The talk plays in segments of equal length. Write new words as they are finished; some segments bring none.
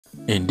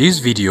In this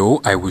video,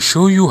 I will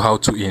show you how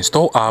to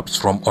install apps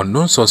from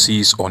unknown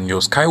sources on your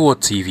Skyworth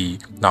TV.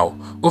 Now,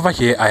 over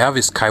here I have a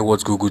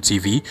Skyworth Google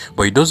TV,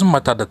 but it doesn't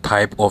matter the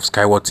type of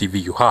Skyworth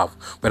TV you have.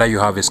 Whether you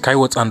have a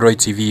Skyworth Android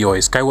TV or a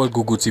Skyworth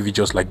Google TV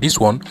just like this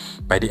one,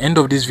 by the end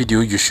of this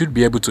video, you should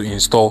be able to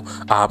install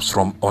apps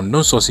from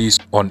unknown sources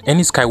on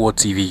any Skyworth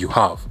TV you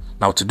have.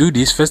 Now, to do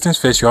this, first things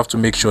first, you have to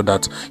make sure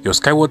that your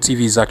Skyworth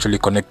TV is actually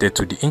connected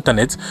to the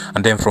internet,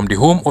 and then from the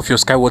home of your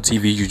Skyworth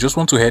TV, you just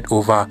want to head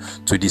over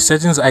to the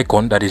settings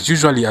icon that is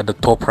usually at the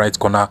top right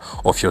corner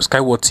of your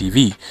Skyworth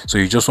TV. So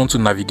you just want to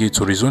navigate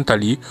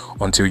horizontally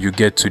until you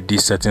get to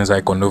this settings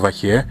icon over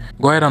here.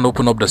 Go ahead and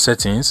open up the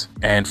settings,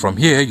 and from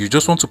here you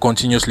just want to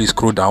continuously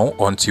scroll down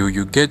until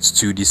you get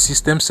to the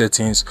system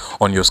settings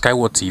on your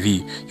Skyworth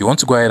TV. You want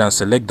to go ahead and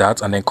select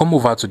that, and then come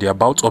over to the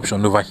about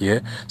option over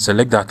here,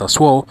 select that as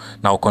well.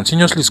 Now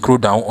continuously scroll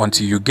down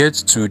until you get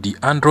to the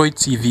Android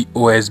TV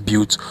OS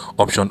built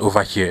option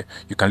over here.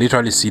 You can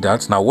literally see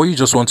that. Now what you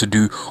just want to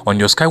do on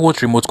your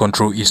Skyworth remote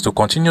control is to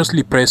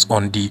continuously press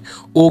on the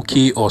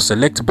OK or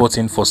select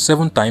button for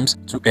 7 times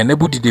to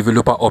enable the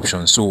developer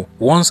option. So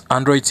once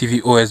Android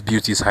TV OS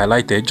built is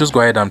highlighted, just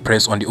go ahead and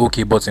press on the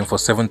OK button for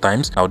 7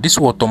 times. Now this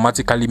will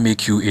automatically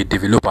make you a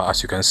developer.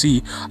 As you can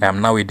see, I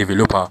am now a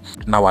developer.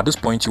 Now at this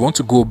point, you want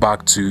to go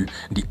back to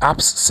the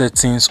apps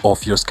settings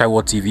of your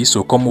Skyworth TV.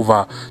 So come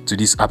over to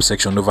this app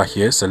section over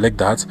here, select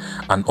that,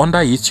 and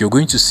under it you're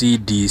going to see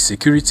the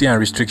security and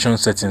restriction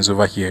settings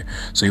over here.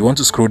 So you want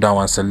to scroll down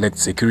and select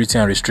security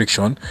and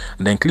restriction,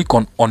 and then click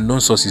on unknown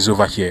sources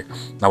over here.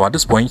 Now at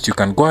this point, you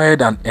can go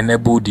ahead and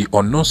enable the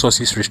unknown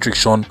sources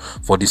restriction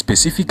for the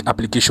specific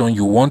application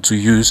you want to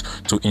use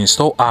to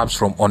install apps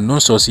from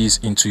unknown sources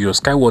into your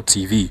Skyworth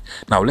TV.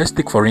 Now let's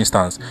take for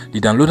instance, the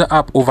downloader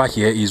app over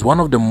here is one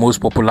of the most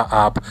popular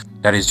app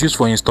that is used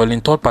for installing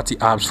third-party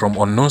apps from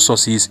unknown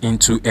sources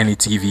into any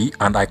TV,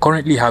 and I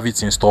currently have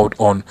it installed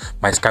on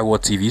my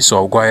Skyworth TV, so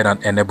I'll go ahead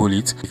and enable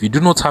it. If you do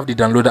not have the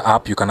downloader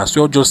app, you can as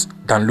well just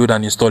download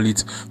and install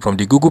it from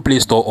the Google Play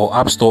Store or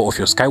App Store of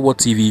your Skyworth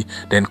TV,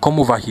 then come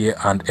over here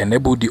and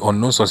enable the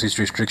unknown sources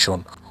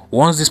restriction.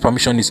 Once this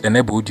permission is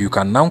enabled, you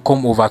can now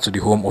come over to the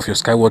home of your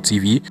Skyworth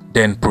TV,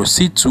 then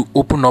proceed to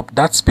open up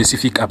that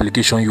specific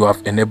application you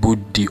have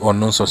enabled the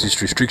unknown sources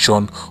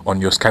restriction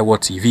on your Skyworth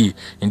TV.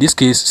 In this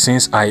case,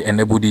 since I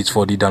enabled it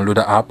for the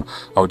downloader app,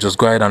 I'll just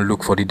go ahead and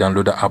look for the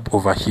downloader app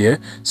over here,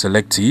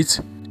 select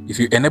it. If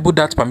you enable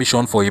that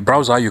permission for a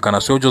browser, you can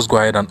as well just go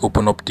ahead and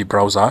open up the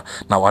browser.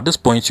 Now at this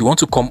point, you want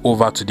to come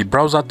over to the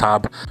browser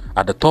tab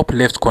at the top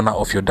left corner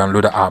of your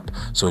downloader app.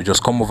 So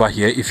just come over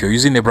here. If you're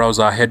using a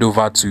browser, head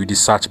over to the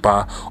search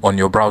bar on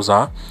your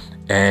browser,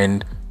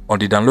 and on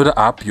the downloader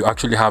app you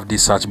actually have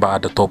this search bar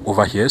at the top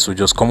over here. So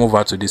just come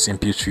over to this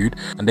input field,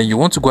 and then you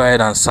want to go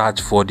ahead and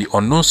search for the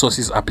unknown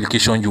sources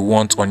application you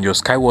want on your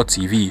Skyworth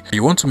TV.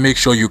 You want to make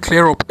sure you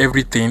clear up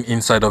everything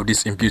inside of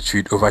this input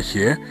field over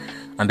here,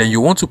 and then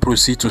you want to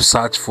proceed to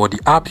search for the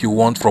app you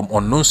want from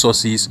unknown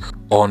sources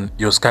on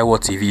your Skyworth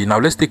TV. Now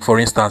let's take for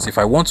instance, if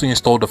I want to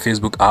install the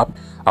Facebook app,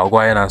 I'll go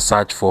ahead and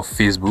search for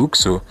Facebook.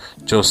 So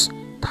just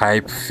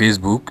type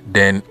Facebook,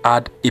 then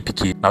add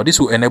APK. Now this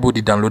will enable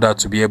the downloader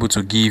to be able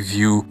to give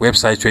you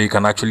websites where you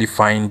can actually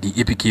find the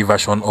APK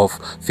version of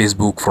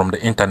Facebook from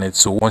the internet.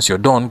 So once you're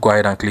done, go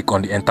ahead and click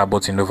on the enter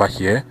button over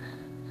here,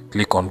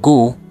 click on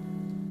go.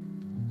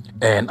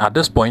 And at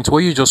this point,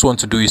 what you just want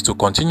to do is to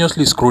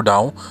continuously scroll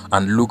down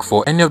and look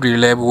for any of the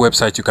reliable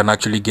websites you can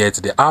actually get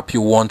the app you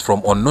want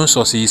from unknown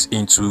sources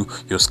into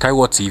your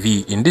Skyworth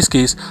TV. In this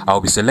case, I'll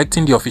be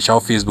selecting the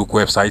official Facebook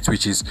website,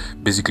 which is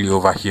basically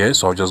over here.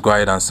 So I'll just go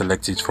ahead and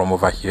select it from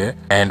over here.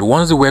 And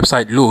once the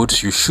website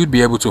loads, you should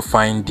be able to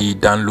find the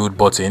download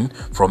button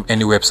from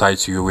any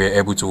website you were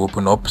able to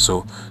open up.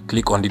 So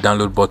click on the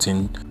download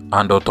button,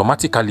 and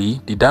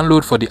automatically the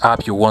download for the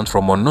app you want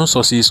from unknown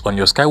sources on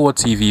your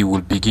Skyworth TV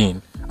will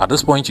begin. At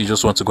this point, you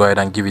just want to go ahead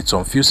and give it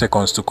some few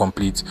seconds to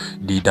complete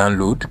the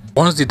download.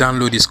 Once the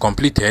download is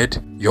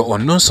completed, your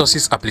unknown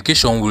sources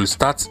application will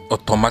start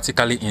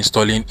automatically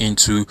installing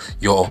into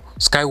your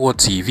Skyworth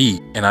TV.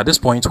 And at this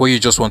point, what you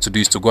just want to do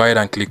is to go ahead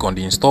and click on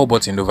the install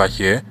button over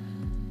here.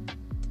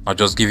 I'll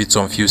just give it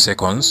some few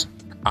seconds.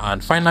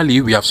 And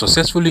finally, we have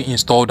successfully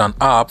installed an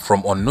app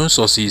from unknown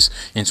sources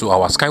into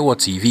our Skyworth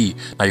TV.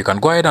 Now you can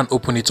go ahead and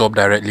open it up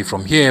directly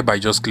from here by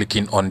just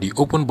clicking on the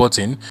open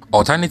button.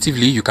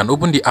 Alternatively, you can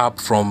open the app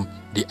from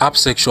the app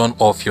section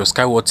of your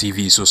Skyworth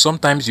TV. So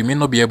sometimes you may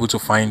not be able to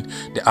find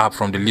the app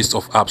from the list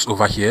of apps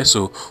over here.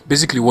 So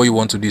basically what you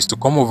want to do is to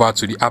come over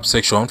to the app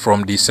section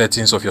from the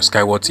settings of your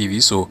Skyworth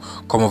TV. So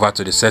come over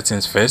to the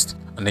settings first,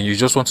 and then you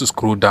just want to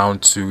scroll down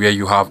to where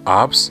you have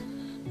apps.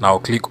 Now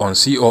click on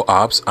see all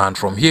apps, and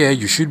from here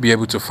you should be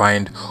able to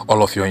find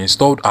all of your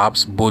installed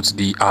apps, both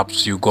the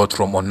apps you got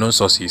from unknown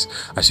sources.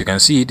 As you can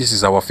see, this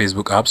is our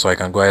Facebook app, so I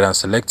can go ahead and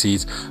select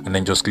it and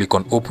then just click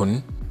on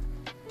open.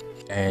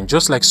 And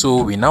just like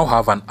so, we now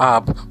have an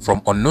app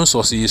from unknown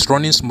sources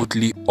running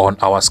smoothly on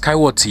our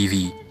Skyworth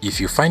TV.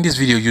 If you find this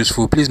video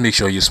useful, please make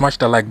sure you smash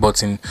the like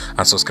button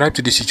and subscribe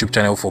to this YouTube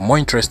channel for more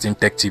interesting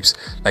tech tips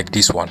like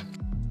this one.